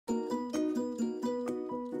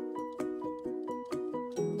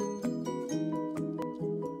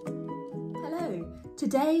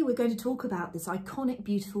Today we're going to talk about this iconic,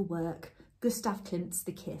 beautiful work, Gustav Klimt's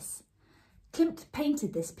The Kiss. Klimt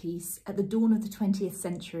painted this piece at the dawn of the 20th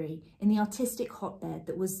century in the artistic hotbed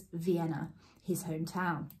that was Vienna, his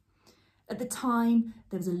hometown. At the time,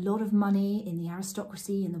 there was a lot of money in the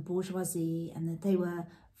aristocracy and the bourgeoisie, and that they were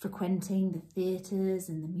frequenting the theatres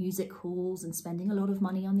and the music halls and spending a lot of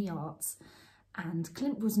money on the arts. And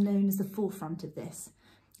Klimt was known as the forefront of this.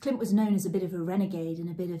 Klimt was known as a bit of a renegade and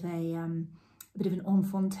a bit of an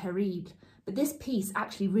enfant terrible. But this piece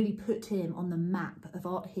actually really put him on the map of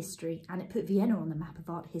art history, and it put Vienna on the map of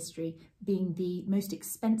art history, being the most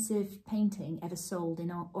expensive painting ever sold in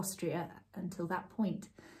Austria until that point.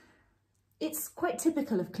 It's quite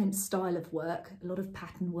typical of Klimt's style of work, a lot of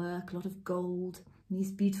pattern work, a lot of gold, and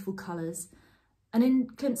these beautiful colours. And in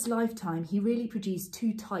Klimt's lifetime, he really produced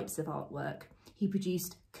two types of artwork. He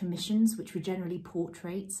produced commissions, which were generally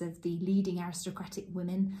portraits of the leading aristocratic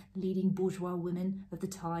women, leading bourgeois women of the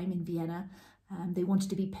time in Vienna. They wanted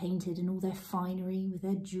to be painted in all their finery with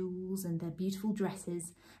their jewels and their beautiful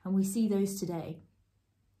dresses, and we see those today.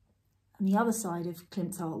 On the other side of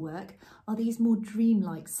Klimt's artwork are these more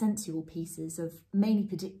dreamlike, sensual pieces of mainly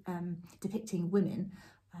depicting women.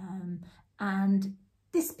 And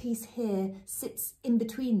this piece here sits in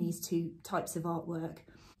between these two types of artwork.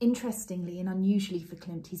 Interestingly and unusually for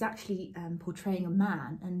Klimt, he's actually portraying a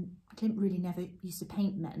man, and Klimt really never used to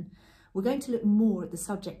paint men. We're going to look more at the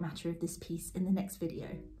subject matter of this piece in the next video.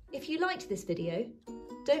 If you liked this video,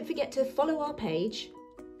 don't forget to follow our page,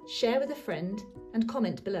 share with a friend, and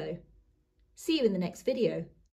comment below. See you in the next video.